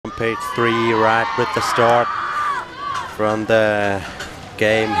page 3 right with the start from the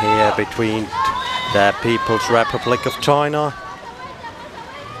game here between the People's Republic of China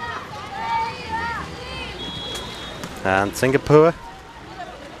and Singapore.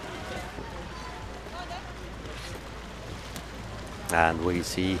 And we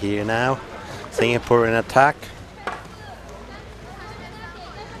see here now Singapore in attack.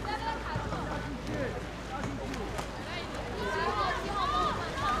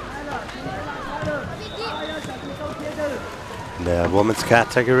 The women's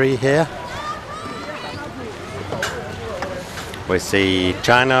category here. We see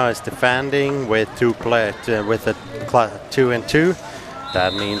China is defending with with a 2-2.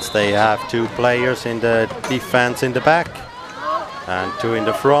 That means they have 2 players in the defense in the back and 2 in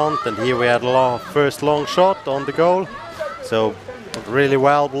the front. And here we had a first long shot on the goal. So really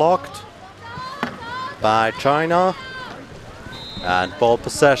well blocked by China. And ball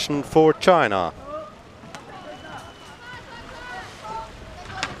possession for China.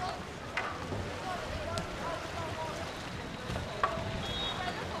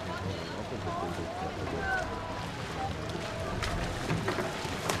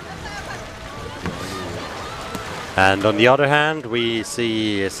 And on the other hand, we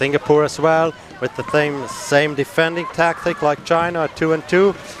see Singapore as well with the same defending tactic like China,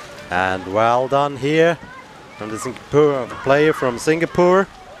 2-2. And well done here from the Singapore player from Singapore.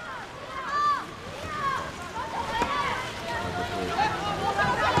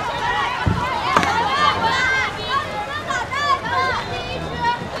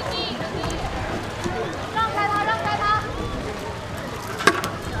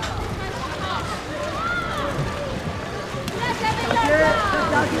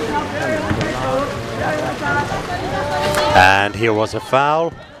 And here was a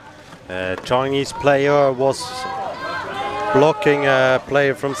foul. A Chinese player was blocking a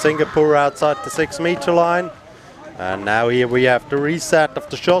player from Singapore outside the 6-meter line. And now here we have the reset of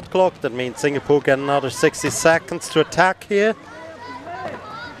the shot clock. That means Singapore get another 60 seconds to attack here.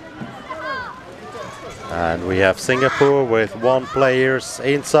 And we have Singapore with 1 player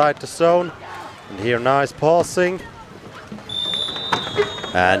inside the zone. And here nice passing.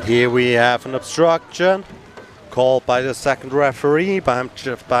 And here we have an obstruction called by the second referee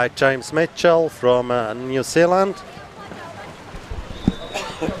by James Mitchell from New Zealand.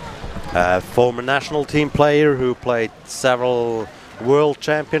 A former national team player who played several world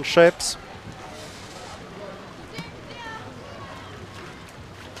championships.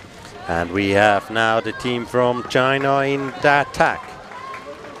 And we have now the team from China in the attack.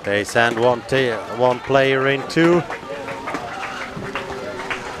 They send one player into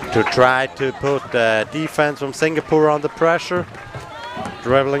to try to put the defense from Singapore under pressure,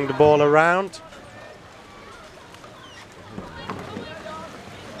 dribbling the ball around.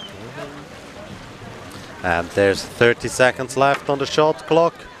 And there's 30 seconds left on the shot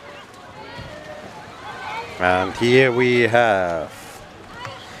clock. And here we have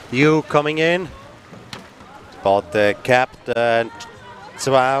Yu coming in, but the captain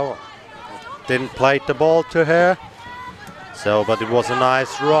Zhao didn't play the ball to her. So, but it was a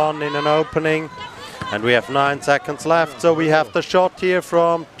nice run in an opening, and we have 9 seconds left. So we have the shot here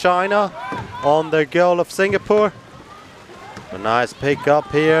from China on the goal of Singapore. A nice pick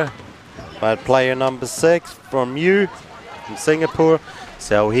up here by player number 6 from Yu in Singapore.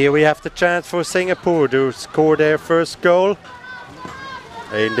 So here we have the chance for Singapore to score their first goal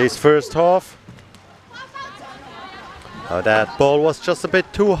in this first half. That ball was just a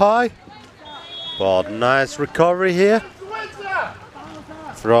bit too high, but nice recovery here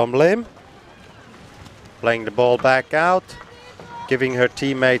from Lim, playing the ball back out, giving her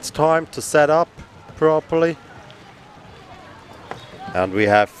teammates time to set up properly. And we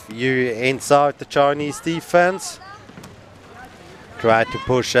have Yu inside the Chinese defense, try to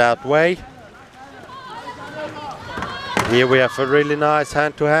push out Wei. Here we have a really nice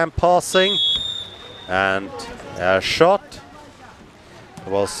hand-to-hand passing, and a shot. It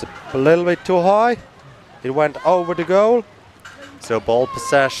was a little bit too high, it went over the goal. So ball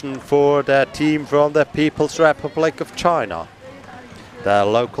possession for the team from the People's Republic of China, the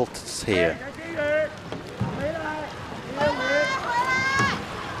locals here.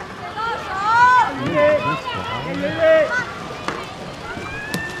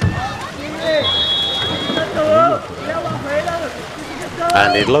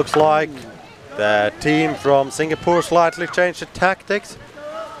 And it looks like the team from Singapore slightly changed the tactics.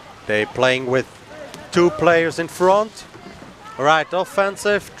 They're playing with 2 players in front. Right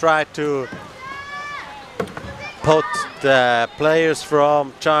offensive, try to put the players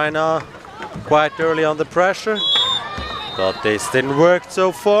from China quite early under pressure. But this didn't work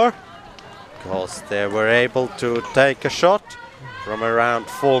so far, because they were able to take a shot from around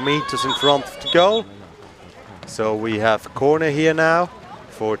 4 meters in front of the goal. So we have a corner here now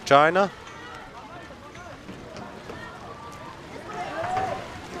for China.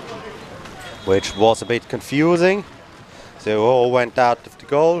 Which was a bit confusing. So all went out of the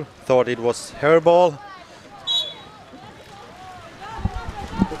goal, thought it was her ball.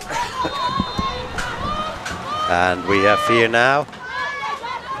 And we have here now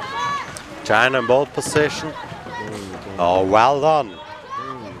China in ball position. Oh, well done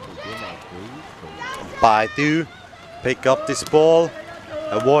by Du. Pick up this ball,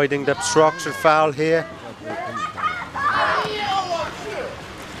 avoiding the obstruction foul here.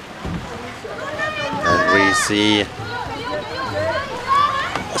 And we see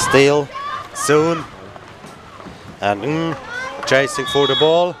a steal soon. And chasing for the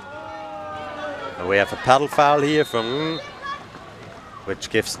ball. And we have a paddle foul here from which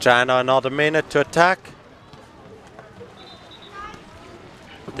gives China another minute to attack.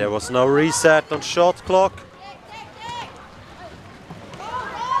 There was no reset on shot clock.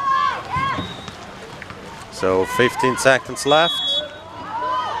 So 15 seconds left.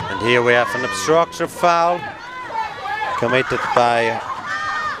 And here we have an obstruction foul committed by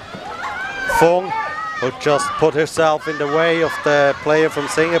Fong, who just put herself in the way of the player from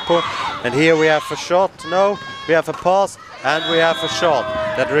Singapore. And here we have a shot, no, we have a pass, and we have a shot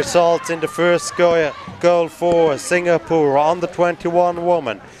that results in the first goal for Singapore, under 21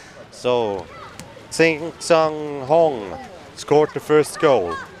 woman. So Sing Sung Hong scored the first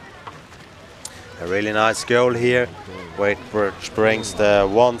goal. A really nice goal here, which brings the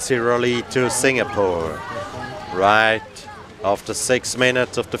 1-0 lead to Singapore, right after 6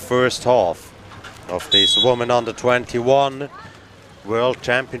 minutes of the first half of this woman under 21 World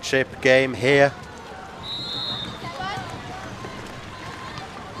Championship game here.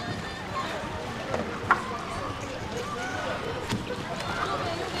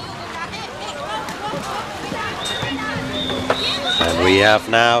 And we have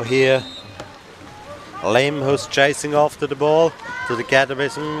now here Lim, who's chasing after the ball to the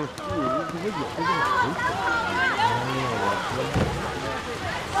Gadavism.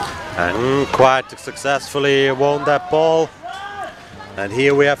 And quite successfully won that ball. And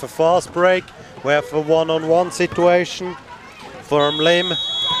here we have a fast break. We have a one-on-one situation from Lim.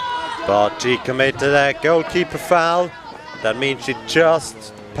 But she committed a goalkeeper foul. That means she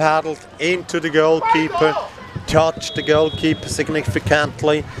just paddled into the goalkeeper, touched the goalkeeper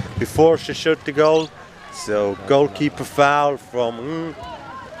significantly before she shot the goal. So goalkeeper foul from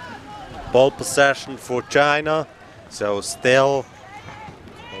ball possession for China. So still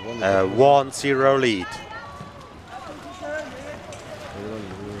a 1-0 lead.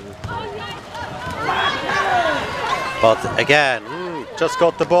 But again, just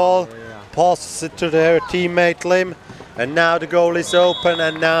got the ball, passes it to their teammate Lim, and now the goal is open,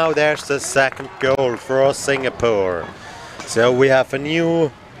 and now there's the second goal for Singapore. So we have a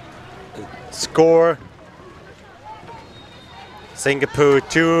new score. Singapore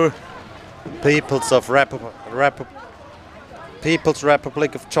 2, People's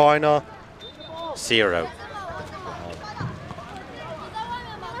Republic of China 0.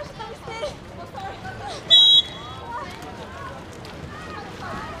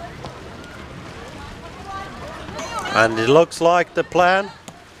 And it looks like the plan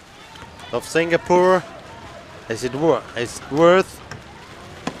of Singapore is it worth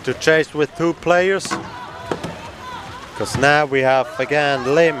to chase with 2 players, because now we have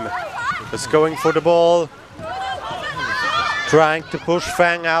again Lim is going for the ball, trying to push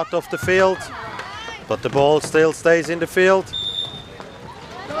Fang out of the field, but the ball still stays in the field.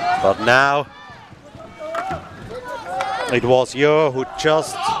 But now it was Yo who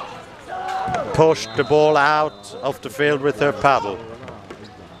just pushed the ball out of the field with her paddle.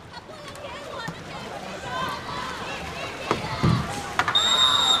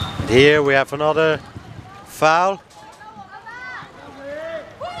 And here we have another foul.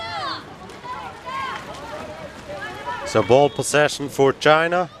 So ball possession for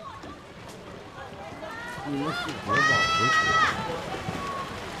China.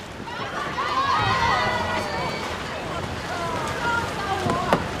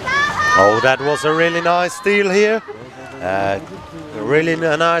 Oh, that was a really nice steal here. Really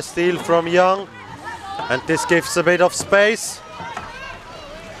a nice steal from Young. And this gives a bit of space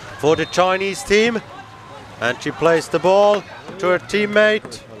for the Chinese team. And she plays the ball to her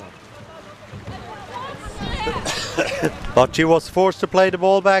teammate. But she was forced to play the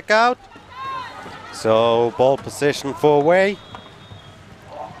ball back out. So ball position for Wei.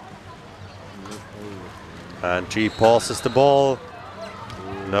 And she passes the ball.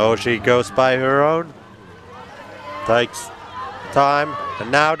 No, she goes by her own. Takes time.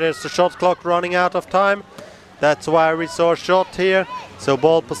 And now there's the shot clock running out of time. That's why we saw a shot here. So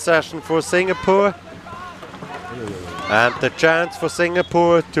ball possession for Singapore. And the chance for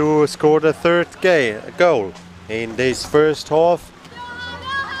Singapore to score the third goal in this first half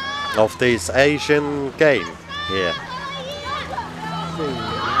of this Asian game here.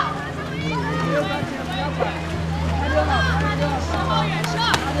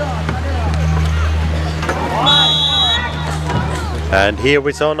 And here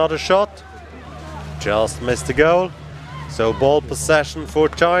we saw another shot. Just missed the goal. So ball possession for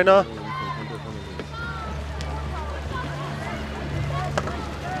China.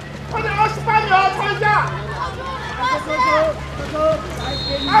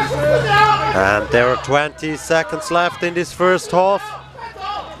 And there are 20 seconds left in this first half.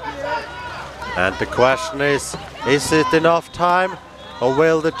 And the question is it enough time? Or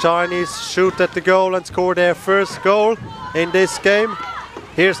will the Chinese shoot at the goal and score their first goal in this game?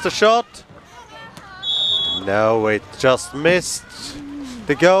 Here's the shot. No, it just missed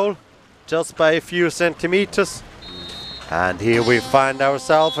the goal, just by a few centimeters. And here we find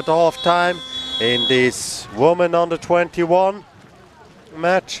ourselves at half-time in this women under 21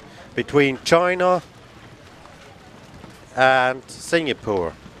 match between China and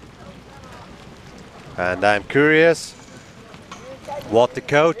Singapore. And I'm curious what the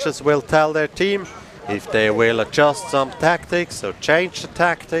coaches will tell their team, if they will adjust some tactics or change the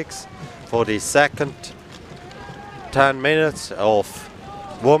tactics for the second 10 minutes of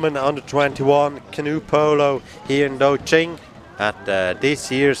women under 21 canoe polo here in Deqing at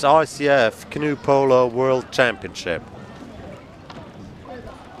this year's ICF Canoe Polo World Championship.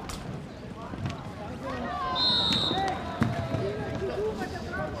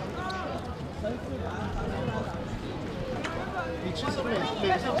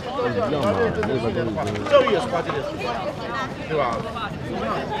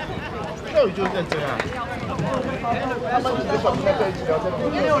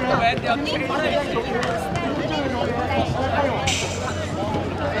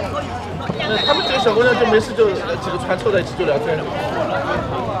他们几个小姑娘就没事就几个船凑在一起就聊天。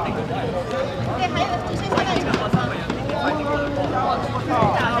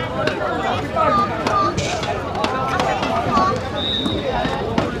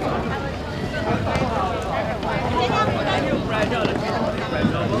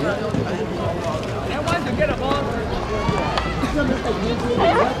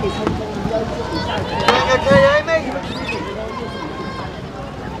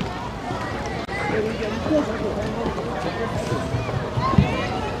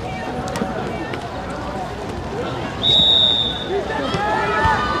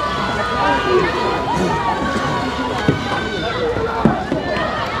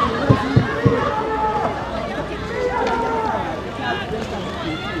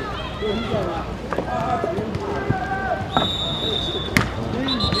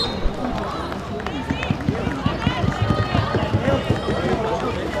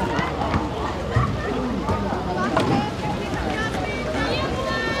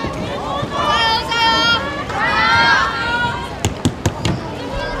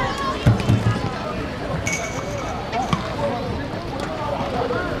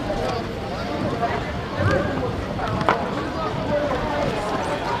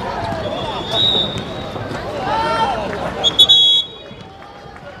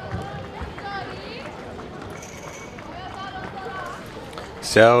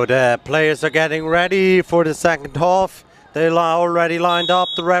So the players are getting ready for the second half. They're already lined up,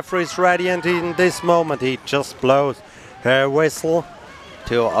 the referee's ready, and in this moment he just blows her whistle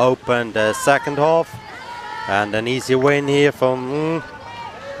to open the second half. And an easy win here from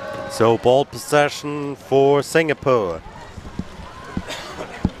so ball possession for Singapore.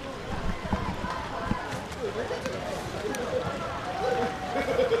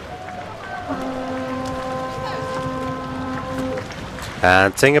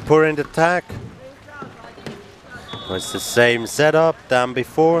 And Singapore in the attack. It's the same setup than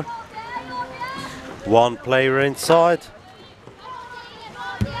before. One player inside.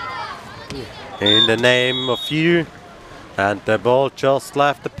 In the name of you. And the ball just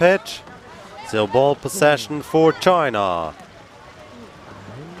left the pitch. So ball possession for China.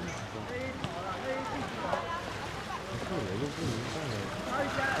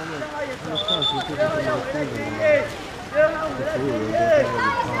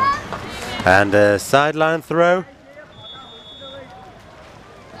 And a sideline throw.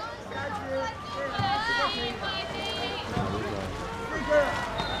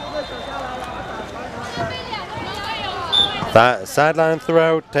 That sideline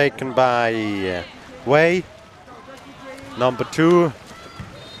throw taken by Wei, number 2.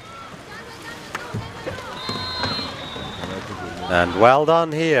 And well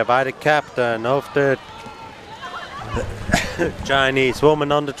done here by the captain of the Chinese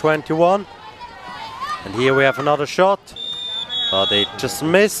woman under 21. And here we have another shot, but it just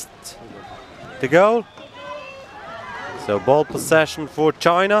missed the goal. So ball possession for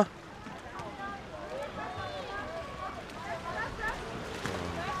China.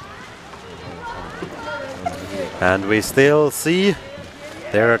 And we still see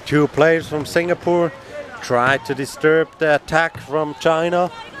there are 2 players from Singapore try to disturb the attack from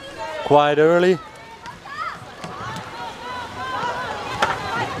China quite early.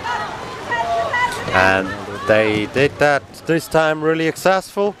 And they did that this time really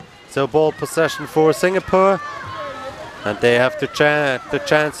successful. So ball possession for Singapore. And they have the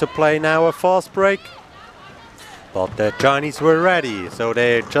chance to play now a fast break. But the Chinese were ready, so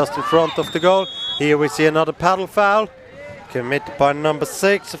they're just in front of the goal. Here we see another paddle foul committed by number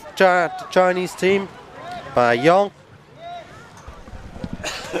 6 of the Chinese team, by Yang.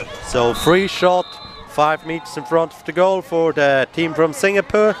 So free shot, 5 meters in front of the goal for the team from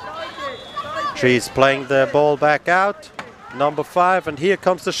Singapore. She's playing the ball back out, number 5, and here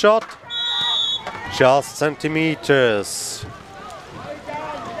comes the shot. Just centimeters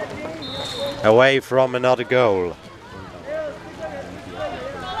away from another goal.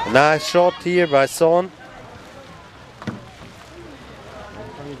 Nice shot here by Son.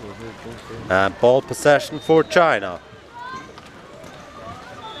 And ball possession for China.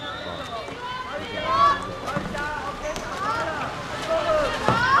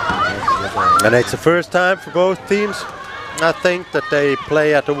 And it's the first time for both teams, I think, that they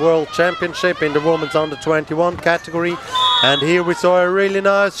play at the World Championship in the women's under 21 category. And here we saw a really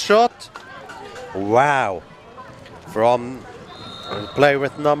nice shot. Wow. From play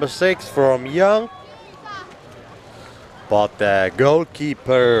with number 6 from Young. But the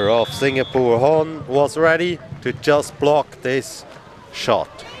goalkeeper of Singapore, Hon, was ready to just block this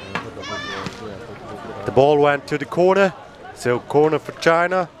shot. The ball went to the corner, so corner for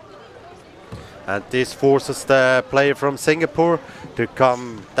China. And this forces the player from Singapore to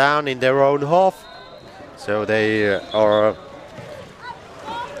come down in their own half. So they are,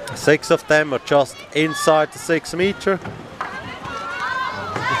 6 of them are just inside the 6 meter.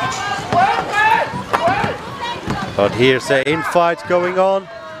 But here's an infight going on.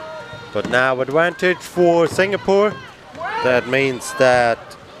 But now advantage for Singapore. That means that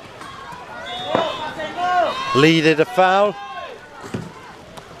Lee did a foul.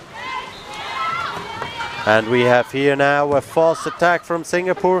 And we have here now a fast attack from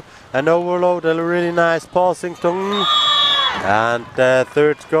Singapore. An overload, a really nice passing to Ng. And the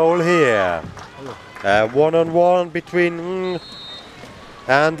 3rd goal here. One-on-one between Ng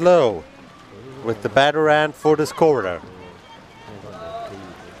and Low, with the better end for the scorer.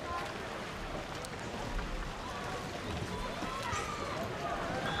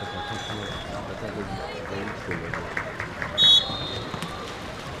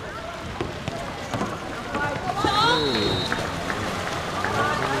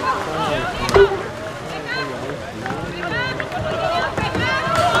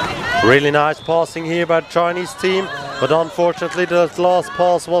 Really nice passing here by the Chinese team, but unfortunately the last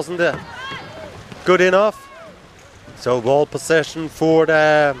pass wasn't good enough. So ball possession for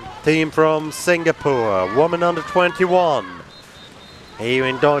the team from Singapore, women under 21. Here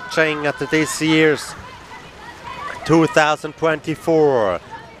in Deqing at this year's 2024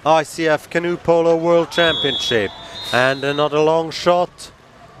 ICF Canoe Polo World Championship. And another long shot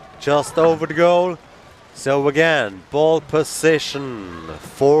just over the goal. So again, ball position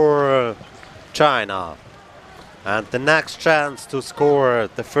for China. And the next chance to score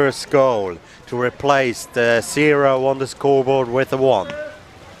the first goal, to replace the 0 on the scoreboard with a 1.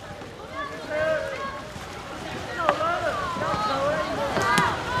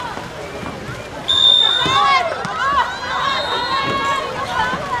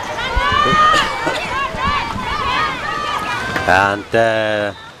 And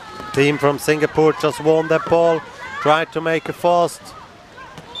the team from Singapore just won that ball, tried to make a fast.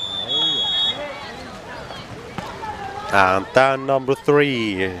 And down number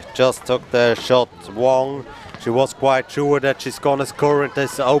 3 just took the shot, Wong. She was quite sure that she's gonna score in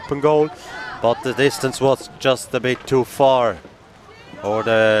this open goal, but the distance was just a bit too far, or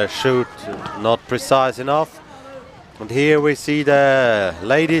the shoot not precise enough. And here we see the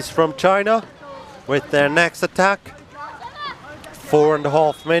ladies from China with their next attack.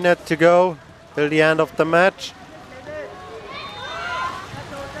 4.5 minutes to go till the end of the match.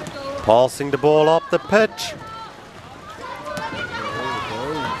 Passing the ball up the pitch.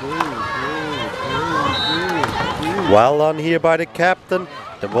 Well done here by the captain.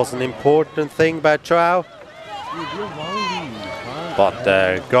 That was an important thing by Chow. But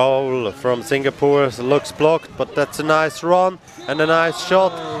the goal from Singapore looks blocked, but that's a nice run and a nice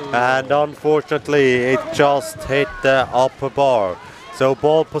shot. And unfortunately, it just hit the upper bar. So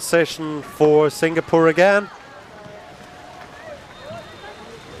ball possession for Singapore again.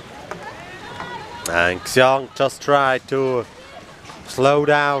 And Xiang just tried to slow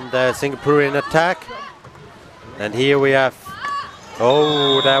down the Singaporean attack. And here we have,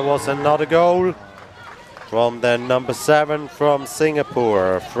 oh, there was another goal from the number 7 from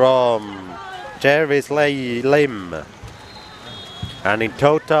Singapore, from Jervis Lim. And in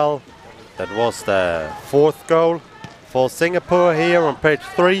total, that was the 4th goal for Singapore here on page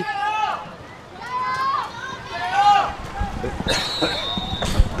 3.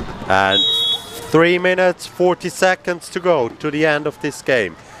 And 3 minutes 40 seconds to go to the end of this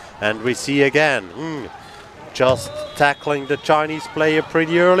game. And we see again, just tackling the Chinese player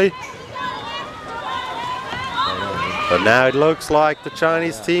pretty early. But now it looks like the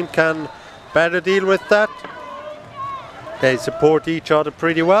Chinese team can better deal with that. They support each other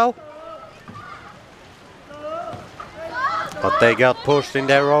pretty well. But they got pushed in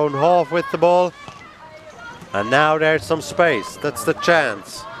their own half with the ball. And now there's some space. That's the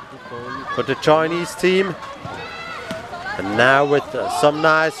chance for the Chinese team. And now with some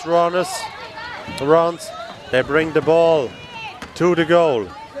nice runs, they bring the ball to the goal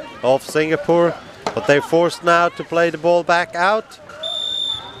of Singapore. But they're forced now to play the ball back out.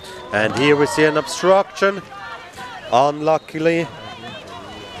 And here we see an obstruction. Unluckily,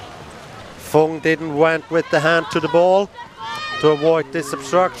 Fung didn't went with the hand to the ball to avoid this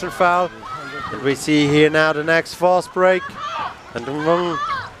obstruction foul. And we see here now the next fast break. And Fung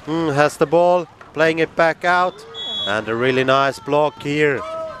has the ball, playing it back out. And a really nice block here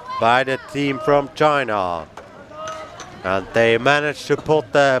by the team from China. And they managed to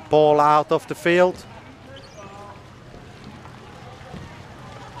put the ball out of the field.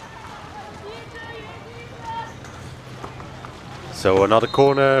 So another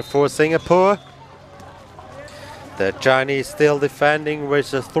corner for Singapore. The Chinese still defending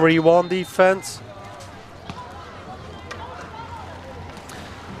with a 3-1 defense.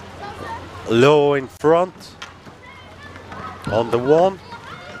 Low in front on the 1.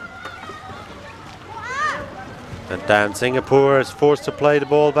 And then Singapore is forced to play the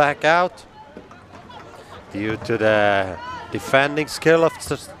ball back out due to the defending skill of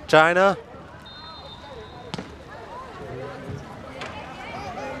China.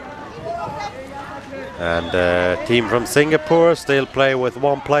 And the team from Singapore still play with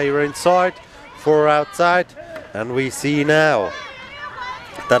 1 player inside, 4 outside. And we see now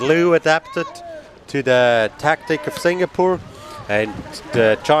that Liu adapted to the tactic of Singapore, and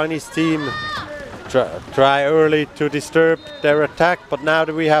the Chinese team try early to disturb their attack. But now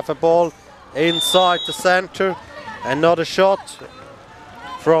that we have a ball inside the center, another shot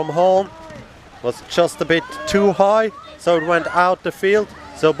from home was just a bit too high, so it went out the field.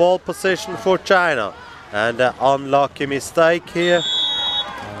 So ball position for China. And an unlucky mistake here.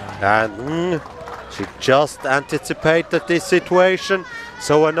 And she just anticipated this situation.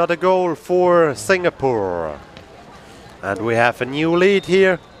 So another goal for Singapore. And we have a new lead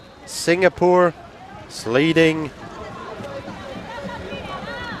here. Singapore is leading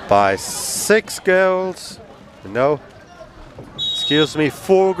by 6 goals. No, excuse me,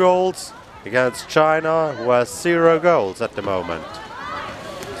 4 goals against China, who has 0 goals at the moment.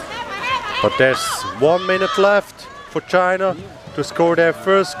 But there's 1 minute left for China to score their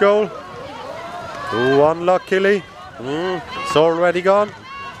first goal. Unluckily, it's already gone.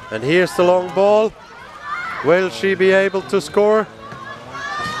 And here's the long ball. Will she be able to score?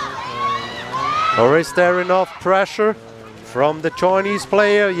 Or is there enough pressure from the Chinese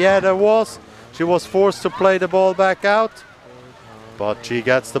player? Yeah, there was. She was forced to play the ball back out. But she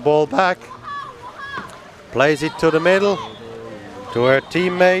gets the ball back. Plays it to the middle, to her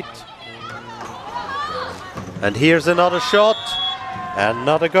teammate. And here's another shot,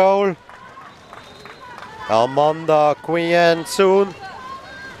 another goal. Almonda Quyen Soon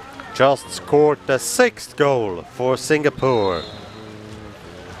just scored the 6th goal for Singapore.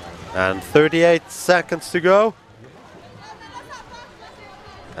 And 38 seconds to go.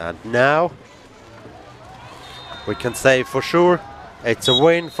 And now we can say for sure it's a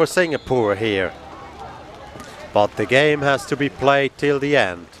win for Singapore here. But the game has to be played till the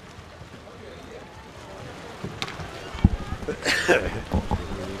end.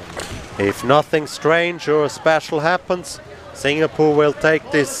 If nothing strange or special happens, Singapore will take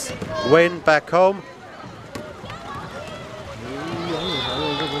this win back home.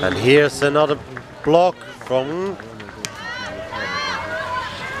 And here's another block from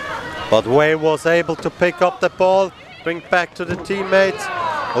But Wei was able to pick up the ball, bring back to the teammates.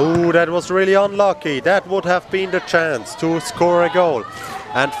 Oh, that was really unlucky. That would have been the chance to score a goal.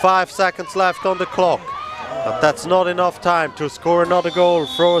 And 5 seconds left on the clock. But that's not enough time to score another goal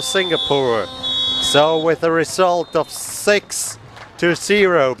for Singapore. So with a result of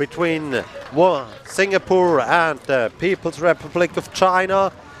 6-0 between Singapore and the People's Republic of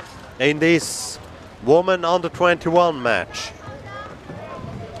China in this women under 21 match.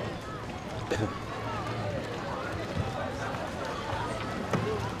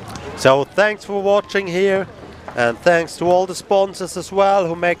 So thanks for watching here, and thanks to all the sponsors as well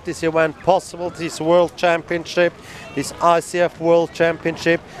who make this event possible, this World Championship, this ICF World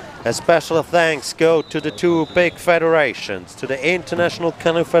Championship. A special thanks go to the two big federations, to the International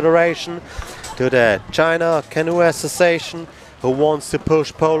Canoe Federation, to the China Canoe Association, who wants to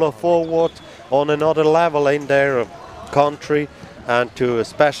push polo forward on another level in their country, and to a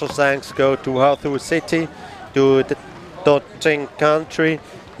special thanks go to Huzhou City, to the Deqing country,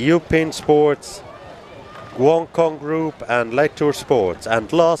 Upin Sports, Guangkong Group and Latour Sports,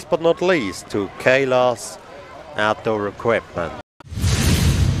 and last but not least to Kailas Outdoor Equipment.